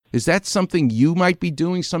Is that something you might be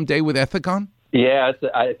doing someday with Ethicon? Yeah,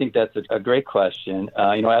 I think that's a great question.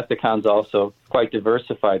 Ethicon's also quite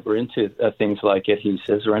diversified. We're into things like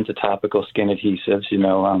adhesives. We're into topical skin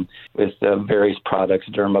adhesives, with various products,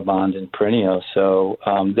 Dermabond and Prineo. So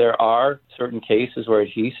there are certain cases where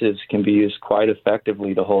adhesives can be used quite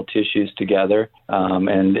effectively to hold tissues together.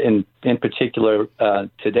 And in particular,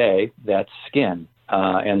 today, that's skin.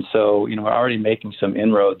 And so, we're already making some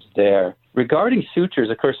inroads there. Regarding sutures,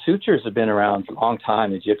 of course, sutures have been around for a long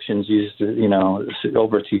time. Egyptians used,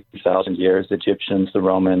 over 2,000 years. Egyptians, the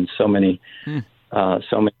Romans, so many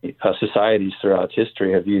societies throughout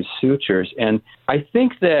history have used sutures. And I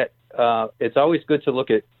think that it's always good to look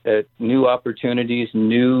at new opportunities,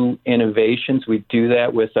 new innovations. We do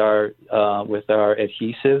that with our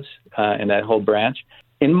adhesives and that whole branch.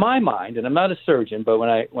 In my mind, and I'm not a surgeon, but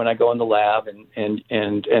when I go in the lab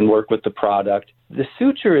and work with the product, the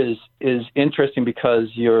suture is interesting because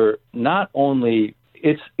you're not only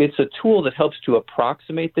it's a tool that helps to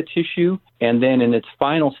approximate the tissue and then in its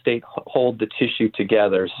final state hold the tissue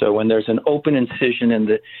together. So when there's an open incision and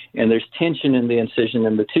there's tension in the incision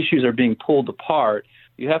and the tissues are being pulled apart,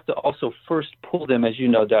 you have to also first pull them, as you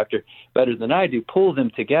know, Doctor, better than I do, pull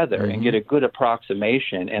them together and get a good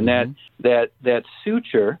approximation. And that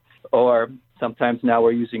suture, or sometimes now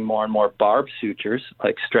we're using more and more barbed sutures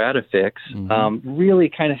like Stratafix, really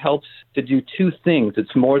kind of helps to do two things.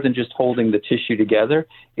 It's more than just holding the tissue together.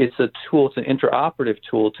 It's a tool, it's an intraoperative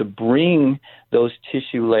tool to bring those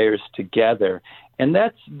tissue layers together. And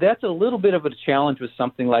that's a little bit of a challenge with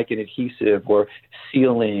something like an adhesive or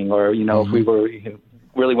sealing, or, if we were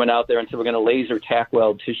really went out there and said we're going to laser tack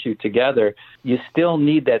weld tissue together, you still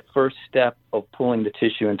need that first step of pulling the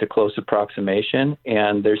tissue into close approximation.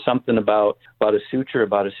 And there's something about a suture,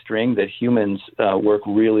 about a string that humans work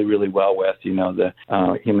really, really well with.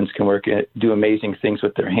 Humans can do amazing things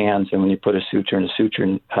with their hands. And when you put a suture and a suture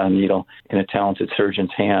needle in a talented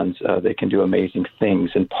surgeon's hands, they can do amazing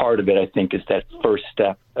things. And part of it, I think, is that first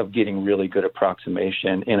step of getting really good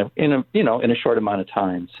approximation in a short amount of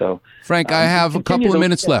time. So, Frank, I have a couple of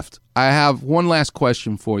minutes left. I have one last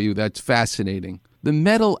question for you that's fascinating. The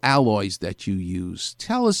metal alloys that you use,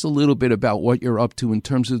 tell us a little bit about what you're up to in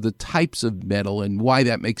terms of the types of metal and why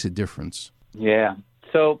that makes a difference. Yeah.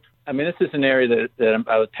 So, this is an area that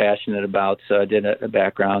I was passionate about. So I did a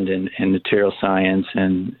background in material science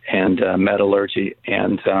and metallurgy.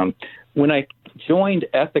 And when I joined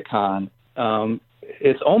Ethicon,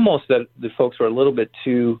 it's almost that the folks were a little bit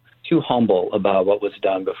too humble about what was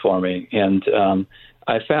done before me. And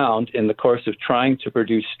I found in the course of trying to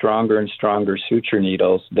produce stronger and stronger suture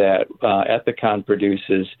needles that Ethicon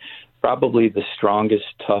produces probably the strongest,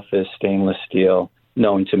 toughest stainless steel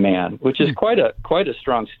known to man, which is quite a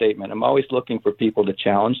strong statement. I'm always looking for people to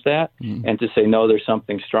challenge that and to say, no, there's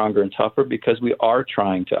something stronger and tougher, because we are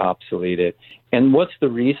trying to obsolete it. And what's the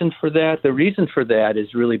reason for that? The reason for that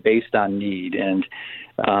is really based on need. And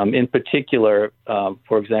in particular,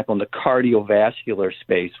 for example, in the cardiovascular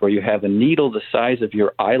space, where you have a needle the size of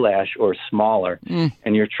your eyelash or smaller,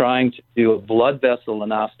 and you're trying to do a blood vessel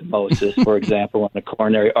anastomosis, for example, in a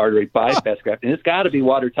coronary artery bypass graft, and it's got to be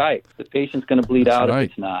watertight. The patient's going to bleed out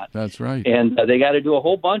if it's not. That's right. And they got to do a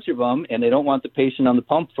whole bunch of them, and they don't want the patient on the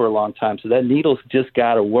pump for a long time. So that needle's just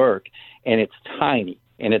got to work, and it's tiny.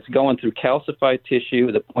 And it's going through calcified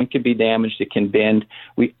tissue. The point can be damaged. It can bend.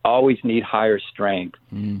 We always need higher strength.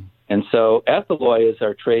 And so Ethyloy is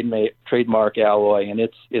our trademark alloy, and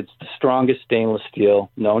it's the strongest stainless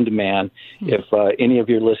steel known to man. If any of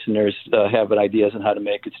your listeners have ideas on how to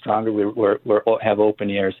make it stronger, we have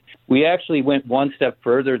open ears. We actually went one step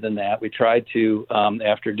further than that. We tried to,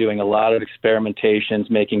 after doing a lot of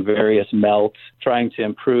experimentations, making various melts, trying to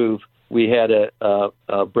improve, we had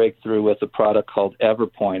a breakthrough with a product called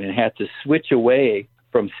Everpoint, and had to switch away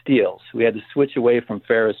from steels. We had to switch away from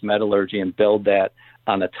ferrous metallurgy and build that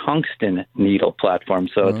on a tungsten needle platform.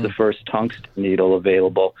 So it's the first tungsten needle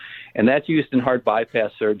available, and that's used in heart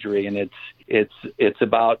bypass surgery, and it's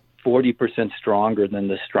about 40% stronger than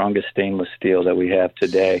the strongest stainless steel that we have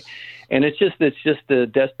today. And it's just a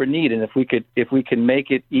desperate need. And if we can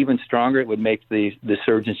make it even stronger, it would make the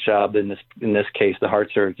surgeon's job, in this case, the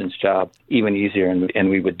heart surgeon's job, even easier, and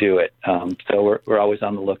we would do it. So we're always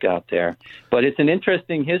on the lookout there. But it's an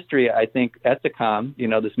interesting history. I think Ethicon,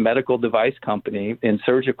 this medical device company in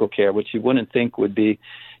surgical care, which you wouldn't think would be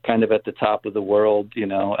kind of at the top of the world, in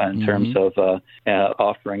terms of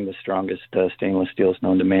offering the strongest stainless steels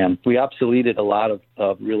known to man. We obsoleted a lot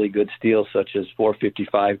of really good steel, such as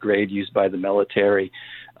 455 grade used by the military,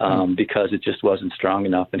 because it just wasn't strong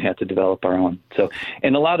enough and had to develop our own. So,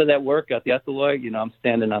 and a lot of that work at the Ethaloy, I'm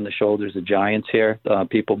standing on the shoulders of giants here.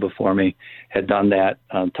 People before me had done that.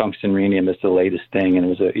 Tungsten rhenium is the latest thing, and it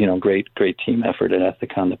was a great team effort at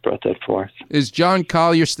Ethicon that brought that forth. Is John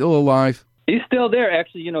Collier still alive? He's still there.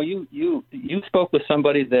 Actually, you spoke with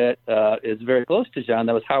somebody that is very close to John.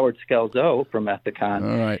 That was Howard Scalzo from Ethicon.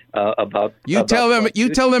 All right. About tell them at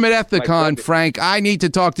Ethicon, Frank, I need to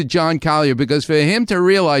talk to John Collier, because for him to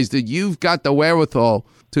realize that you've got the wherewithal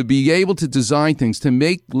to be able to design things to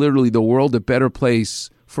make literally the world a better place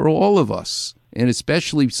for all of us, and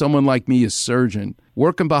especially someone like me, a surgeon,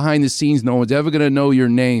 working behind the scenes, no one's ever going to know your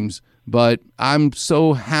names. But I'm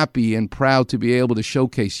so happy and proud to be able to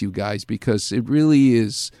showcase you guys, because it really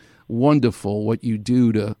is wonderful what you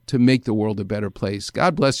do to make the world a better place.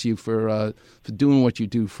 God bless you for doing what you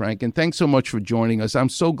do, Frank. And thanks so much for joining us. I'm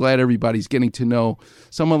so glad everybody's getting to know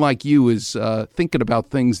someone like you is thinking about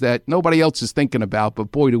things that nobody else is thinking about.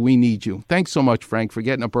 But boy, do we need you. Thanks so much, Frank, for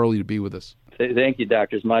getting up early to be with us. Thank you,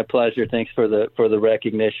 doctors. My pleasure. Thanks for the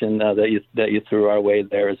recognition that you threw our way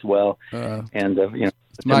there as well.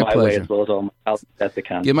 It's my pleasure. Way as well as all my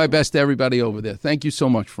Ethicon. Give my best to everybody over there. Thank you so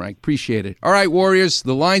much, Frank. Appreciate it. All right, Warriors,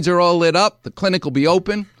 the lines are all lit up. The clinic will be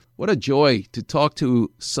open. What a joy to talk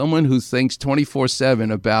to someone who thinks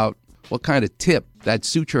 24/7 about what kind of tip that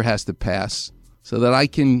suture has to pass so that I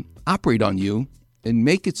can operate on you and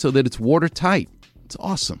make it so that it's watertight. It's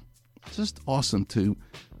awesome. It's just awesome to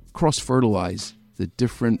cross-fertilize the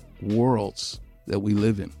different worlds that we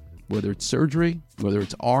live in, whether it's surgery, whether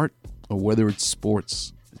it's art, or whether it's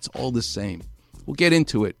sports. It's all the same. We'll get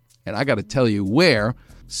into it, and I got to tell you where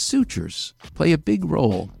sutures play a big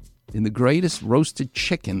role in the greatest roasted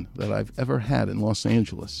chicken that I've ever had in Los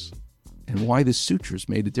Angeles, and why the sutures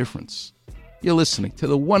made a difference. You're listening to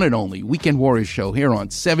the one and only Weekend Warriors Show here on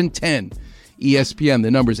 710 ESPN.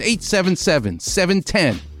 The number is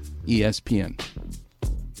 877-710 ESPN.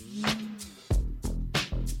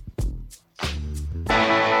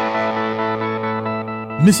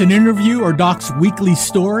 Miss an interview or Doc's weekly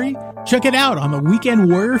story? Check it out on the Weekend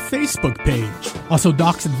Warrior Facebook page. Also,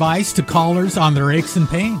 Doc's advice to callers on their aches and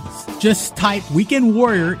pains. Just type Weekend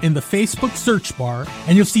Warrior in the Facebook search bar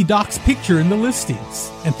and you'll see Doc's picture in the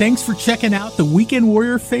listings. And thanks for checking out the Weekend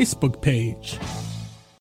Warrior Facebook page.